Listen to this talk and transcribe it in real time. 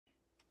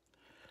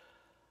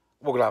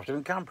Well, good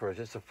afternoon, campers.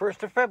 It's the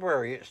 1st of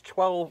February. It's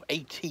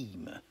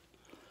 12:18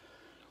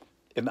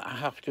 in the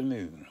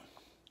afternoon.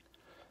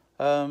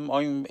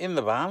 I'm in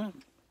the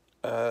van.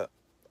 I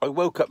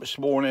woke up this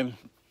morning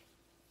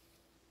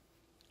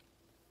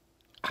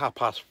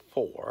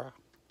 4:30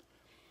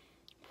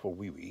 for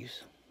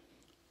wee-wees,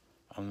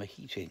 and the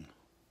heating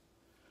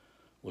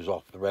was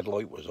off. The red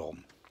light was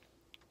on.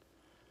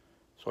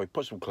 So I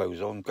put some clothes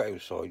on, got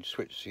outside,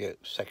 switched the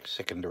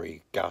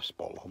secondary gas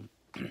bottle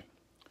on,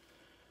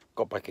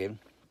 got back in,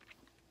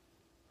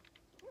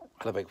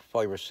 had about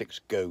 5 or 6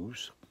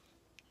 goes,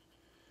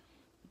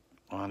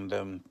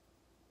 and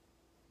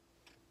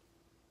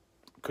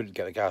couldn't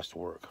get the gas to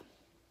work.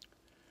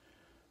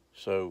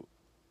 So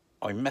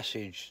I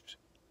messaged,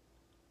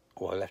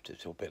 well, I left it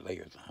till a bit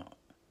later than that,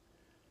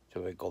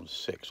 till they'd gone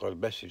 6. So I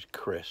messaged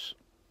Chris,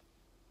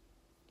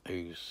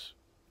 who's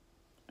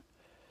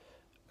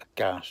a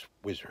gas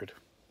wizard,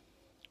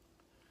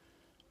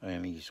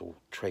 and he's all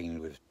trained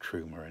with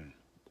Trumer and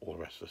all the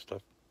rest of the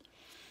stuff.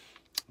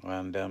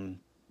 And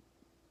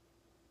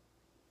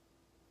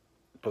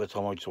by the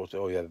time I sort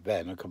of,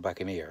 then I come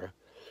back in here,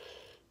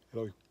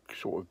 and I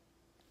sort of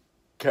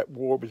kept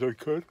warm as I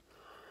could.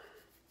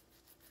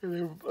 And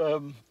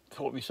then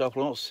thought to myself,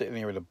 well, I'm not sitting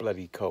here in the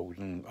bloody cold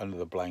and under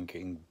the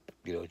blanket, and,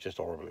 just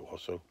horrible it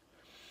was. So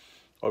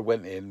I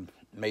went in,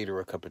 made her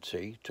a cup of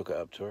tea, took it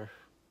up to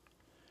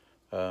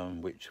her,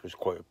 which was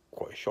quite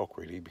a shock,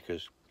 really,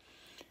 because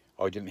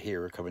I didn't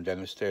hear her coming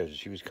down the stairs.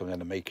 She was coming down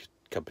to make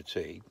a cup of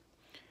tea,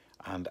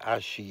 and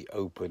as she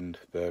opened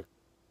the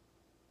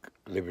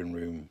living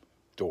room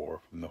door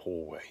from the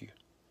hallway,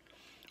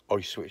 I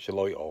switched the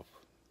light off.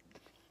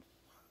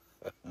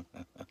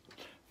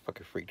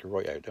 Fucking freaked her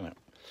right out, didn't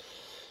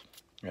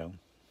it?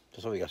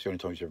 Just I think that's the only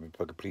time she's ever been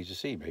fucking pleased to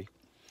see me.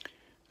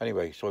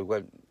 Anyway, so I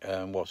went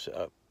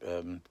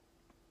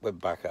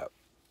went back up,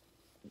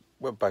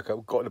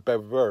 got in the bed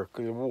with her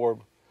because it was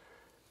warm,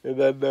 and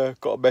then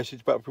got a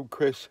message back from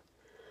Chris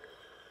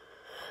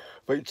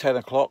about 10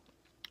 o'clock.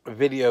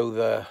 Video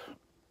the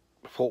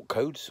fault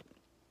codes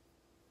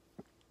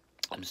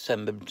and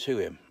send them to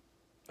him.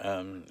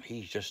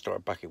 He's just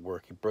started back at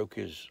work. He broke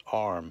his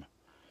arm,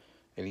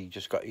 and he's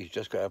just got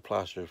a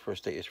plaster.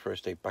 His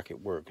first day back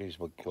at work. He's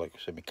like I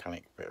said,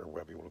 mechanic or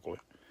whatever you want to call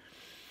it.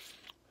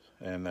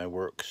 And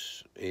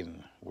works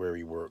in where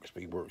he works,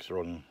 but he works there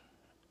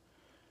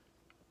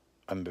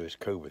under this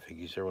COVID thing.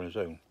 He's there on his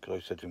own. Because I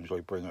said to him, "Shall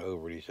I bring it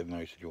over?" And he said, "No."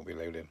 He said, "You won't be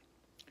allowed in."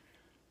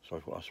 So I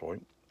thought, that's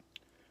right.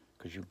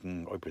 Because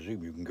I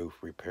presume you can go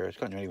for repairs,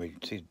 can't you? Anyway,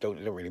 see, it don't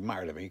really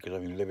matter to me because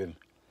I've been living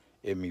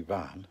in my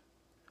van.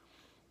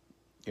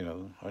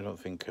 I don't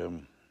think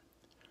they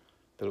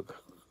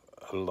look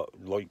a lot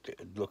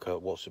look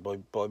at what's it. But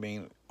I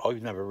mean,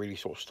 I've never really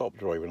sort of stopped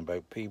driving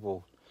about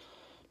people.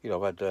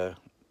 I've had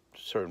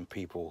certain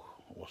people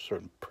or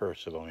certain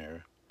person on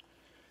here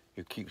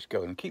who keeps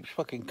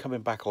fucking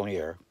coming back on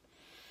here,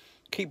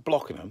 keep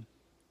blocking them,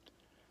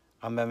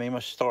 and then they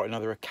must start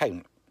another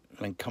account and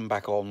then come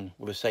back on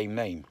with the same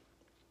name.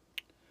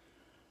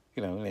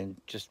 And then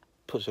just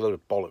puts a load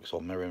of bollocks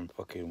on there and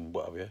fucking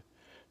whatever.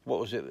 What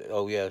was it?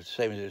 Oh yeah,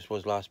 same as it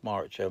was last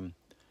March.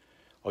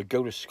 I'd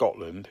go to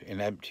Scotland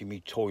and empty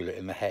me toilet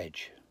in the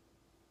hedge.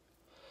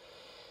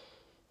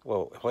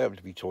 Well, if I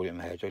empty me toilet in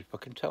the hedge, I'd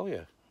fucking tell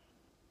you.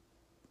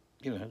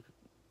 What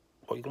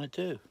are you going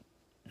to do?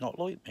 Not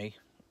like me.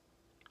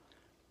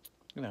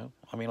 I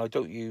mean, I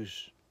don't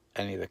use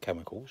any of the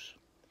chemicals.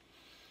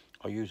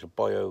 I use a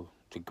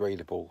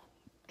biodegradable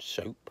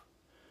soap.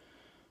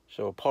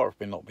 So apart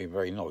from it not being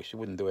very nice, it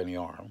wouldn't do any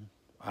harm.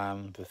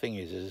 And the thing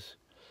is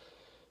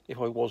if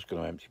I was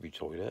going to empty my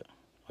toilet,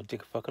 I'd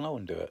dig a fucking hole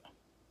and do it.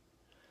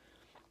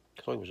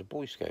 Because I was a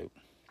Boy Scout.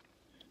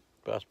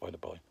 But that's by the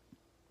by.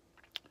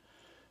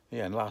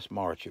 Yeah, and last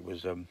March it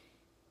was,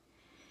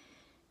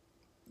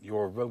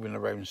 you're roaming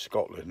around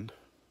Scotland,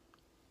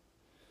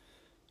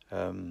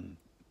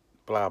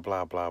 blah,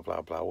 blah, blah,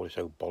 blah, blah, all this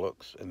old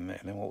bollocks. And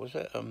then what was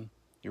it?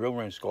 You're roaming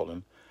around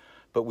Scotland,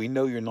 but we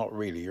know you're not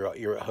really.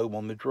 You're at home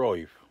on the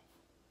drive.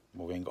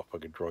 Well, we ain't got a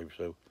fucking drive,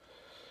 so...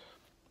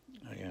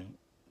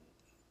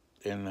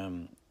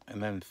 And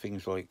then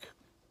things like,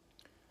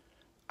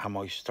 am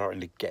I starting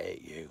to get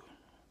at you?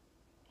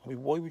 I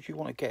mean, why would you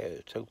want to get at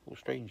a total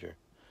stranger?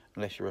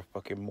 Unless you're a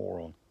fucking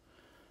moron.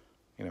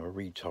 A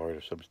retard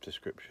of some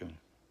description.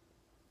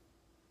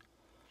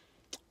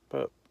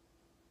 But...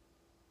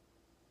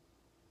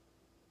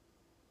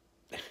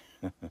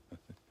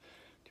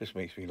 just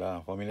makes me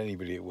laugh. I mean,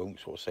 anybody that won't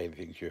sort of say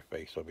anything to your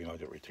face, I mean, I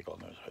don't really take on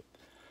those.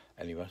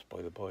 Anyway, that's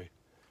by the by.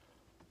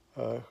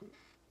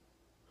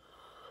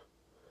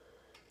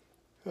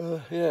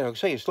 Yeah, I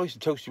say it's nice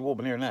and toasty warm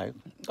in here now.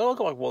 Oh,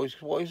 God, what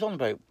he's on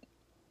about?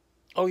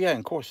 Oh, yeah, and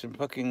of course, I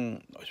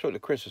spoke to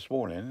Chris this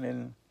morning,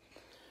 and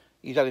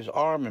he's had his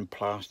arm in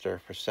plaster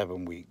for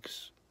 7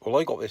 weeks. Well,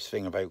 I got this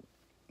thing about,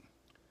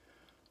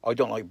 I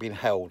don't like being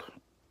held.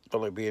 I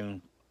don't like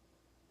being,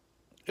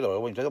 I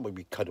don't want to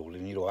be cuddled,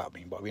 and you know what I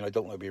mean. But I mean, I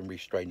don't like being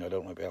restrained. I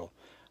don't like being held.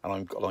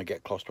 And I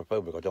get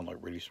claustrophobic. I don't like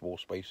really small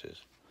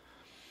spaces.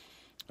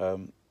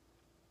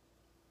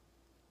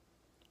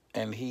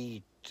 and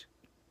he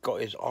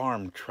got his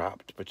arm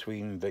trapped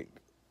between the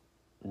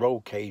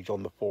roll cage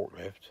on the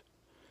forklift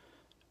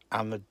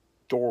and the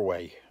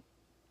doorway.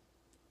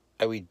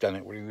 How he'd done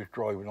it, where he was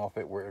driving off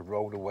it, where it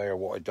rolled away, or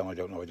what I'd done, I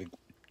don't know. I didn't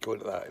go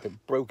into that.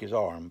 It broke his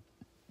arm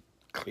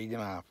clean in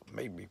half.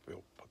 Made me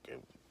feel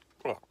fucking.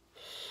 Oh,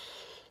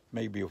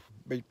 made me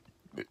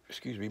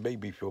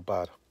feel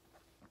bad.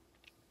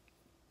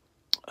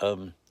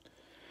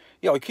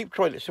 Yeah, I keep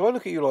trying to. So I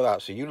look at you like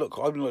that. So you look.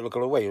 I'm not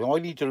looking away. I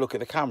need to look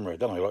at the camera,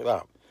 don't I, like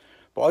that?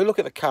 But I look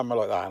at the camera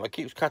like that, and I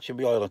keep catching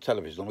my eye on the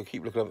television, and I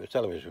keep looking up at the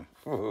television.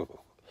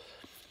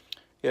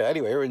 Yeah.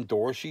 Anyway, we're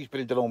indoors. She's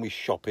been doing all my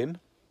shopping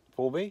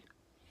for me,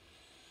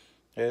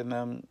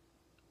 and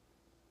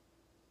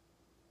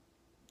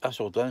that's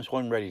all done. So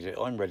I'm ready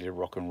to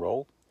rock and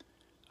roll.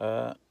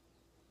 Oh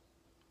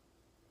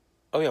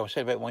yeah, I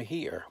said about my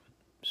heater.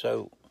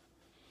 So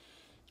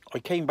I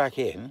came back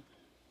in,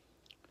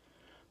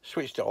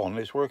 switched it on, and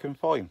it's working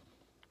fine.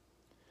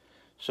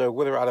 So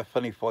whether it had a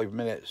funny 5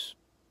 minutes,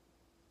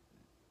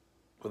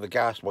 well, the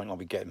gas might not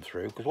be getting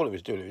through, because what it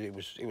was doing, it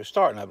was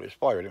starting up, it was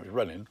firing, it was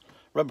running.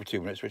 Run for 2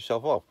 minutes, switched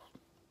itself off.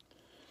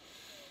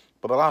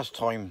 But the last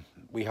time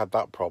we had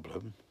that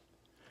problem,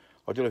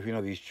 I don't know if you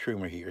know these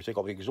Trumer heaters. They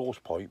got the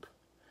exhaust pipe,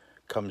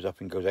 comes up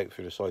and goes out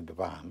through the side of the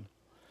van,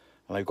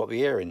 and they've got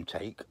the air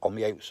intake on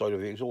the outside of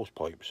the exhaust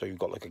pipe. So you've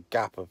got like a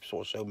gap of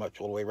sort of so much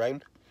all the way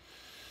around,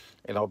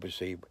 and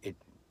obviously it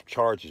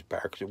charges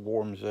better because it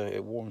warms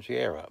the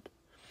air up,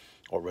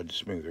 or it runs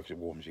smoother because it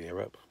warms the air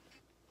up.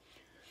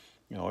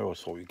 You know, I always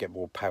thought you'd get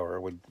more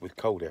power with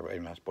cold air,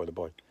 and that's by the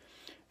by.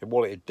 And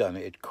what it had done,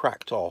 it had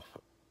cracked off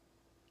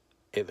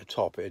at the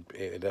top. It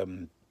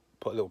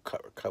put a little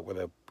cut where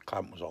the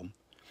clamp was on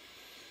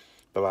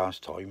the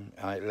last time,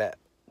 and it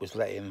was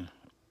letting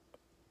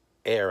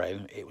air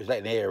in. It was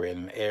letting air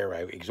in, air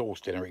out,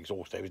 exhaust in or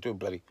exhaust out. It was doing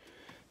bloody.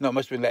 No, it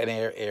must have been letting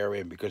air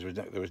in, because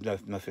there was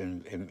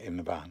nothing in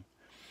the van,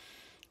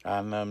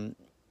 and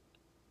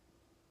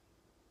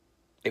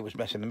it was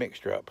messing the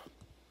mixture up.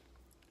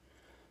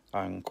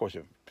 And of course,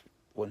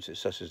 once it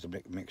susses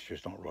the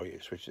mixture's not right,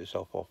 it switches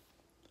itself off.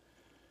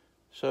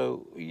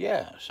 So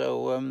yeah,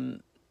 so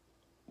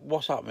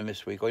what's happening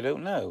this week? I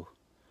don't know.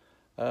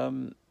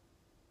 I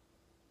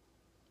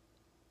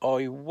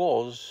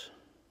was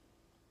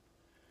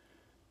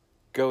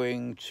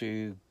going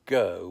to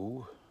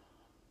go.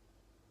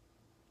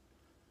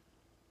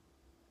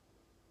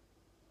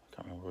 I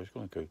can't remember where I was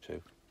going to go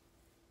to.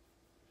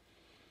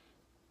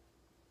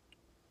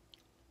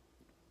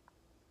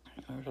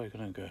 Where was I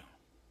going to go?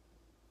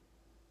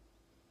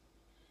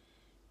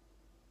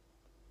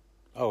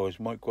 Oh, I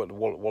might go to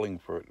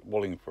Wallingford,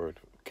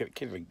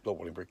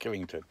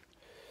 Killington.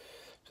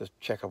 Just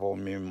check up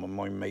on me and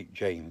my mate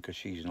Jane, because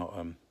she's not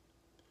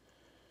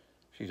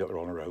she's up there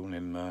on her own,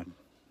 and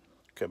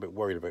get a bit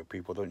worried about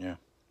people, don't you?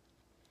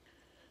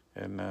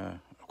 And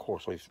of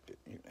course,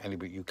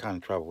 anybody you can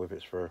travel if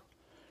it's to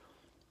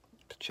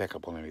check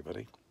up on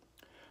anybody.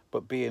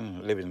 But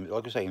living,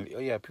 like I say,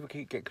 yeah, people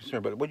get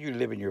concerned. But when you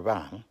live in your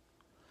van,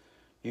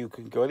 you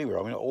can go anywhere.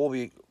 I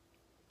mean,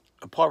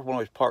 apart from when I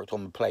was parked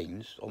on the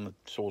plains, on the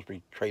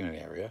Salisbury training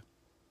area,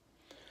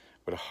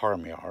 where the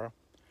Harmy are,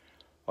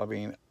 I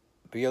mean,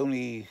 the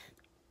only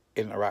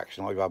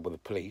interaction I've had with the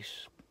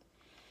police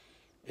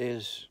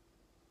is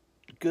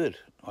good.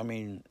 I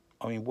mean,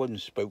 one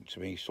spoke to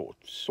me, sort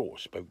of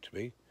spoke to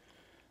me.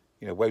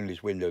 You know, wound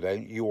his window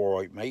down. You all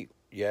right, mate?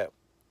 Yeah.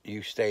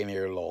 You staying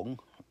here long?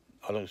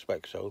 I don't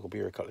expect so. I'll be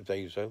here a couple of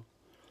days, though.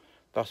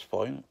 That's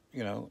fine.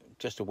 You know,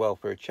 just a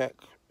welfare check.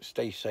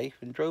 Stay safe,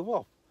 and drove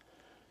off.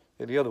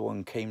 And the other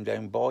one came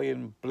down by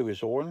and blew his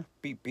horn.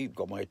 Beep, beep,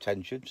 got my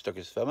attention. Stuck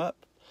his thumb up.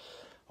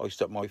 I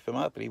stuck my thumb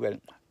up, and he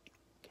went,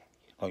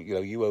 like, you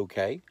know, you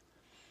okay?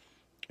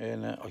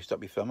 And I stuck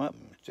my thumb up,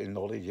 and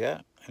nodded,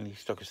 yeah. And he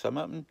stuck his thumb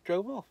up and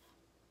drove off.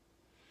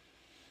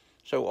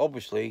 So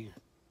obviously,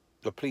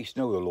 the police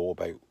know the law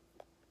about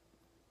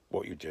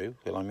what you do.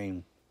 And I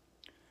mean,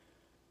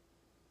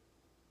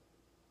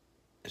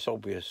 it's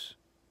obvious,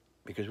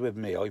 because with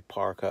me, I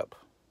park up.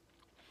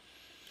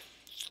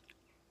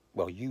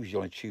 Well, usually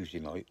on a Tuesday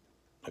night,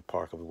 I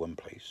park up at one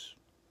place.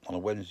 On a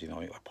Wednesday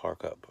night, I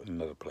park up at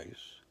another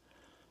place.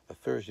 A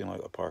Thursday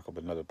night, I park up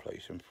at another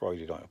place. And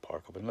Friday night, I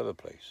park up at another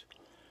place.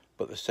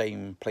 But the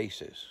same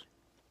places.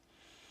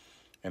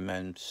 And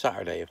then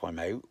Saturday, if I'm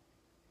out,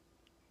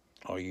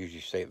 I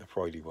usually stay at the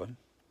Friday one.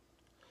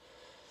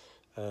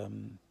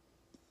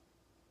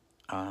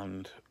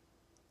 And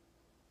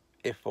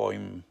if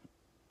I'm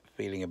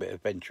feeling a bit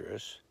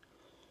adventurous,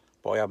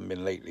 but I haven't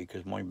been lately,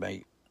 because my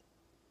mate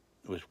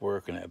was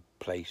working at a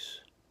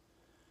place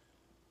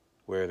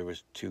where there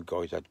was 2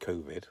 guys had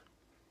COVID,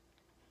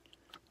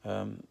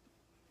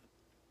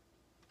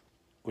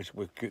 which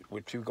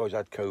 2 guys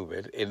had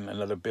COVID in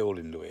another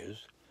building to his,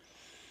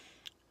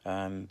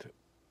 and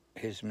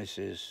his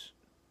missus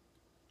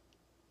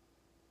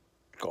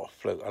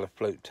had a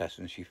float test,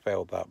 and she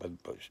failed that, but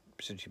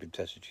since she's been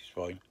tested, she's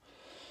fine.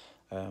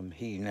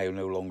 He now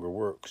no longer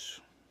works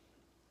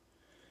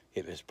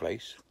at this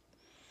place,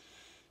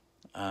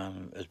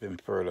 has been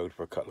furloughed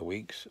for a couple of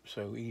weeks,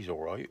 so he's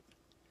all right.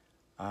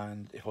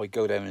 And if I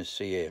go down and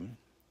see him,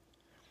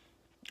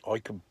 I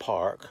can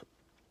park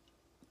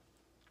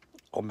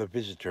on the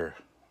visitor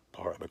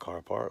part of the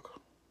car park,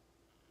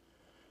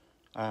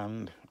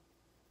 and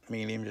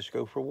me and him just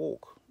go for a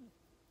walk.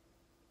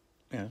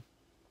 You know,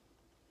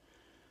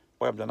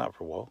 I haven't done that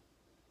for a while.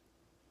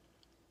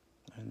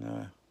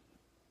 And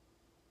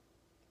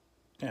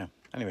yeah,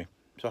 anyway,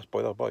 so that's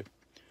by the by.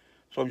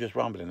 So I'm just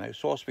rambling now.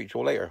 So I'll speak to you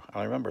all later.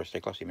 And remember, stay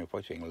classy, my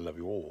fighting. I love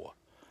you all.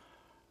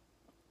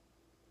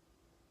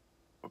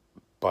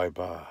 Bye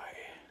bye.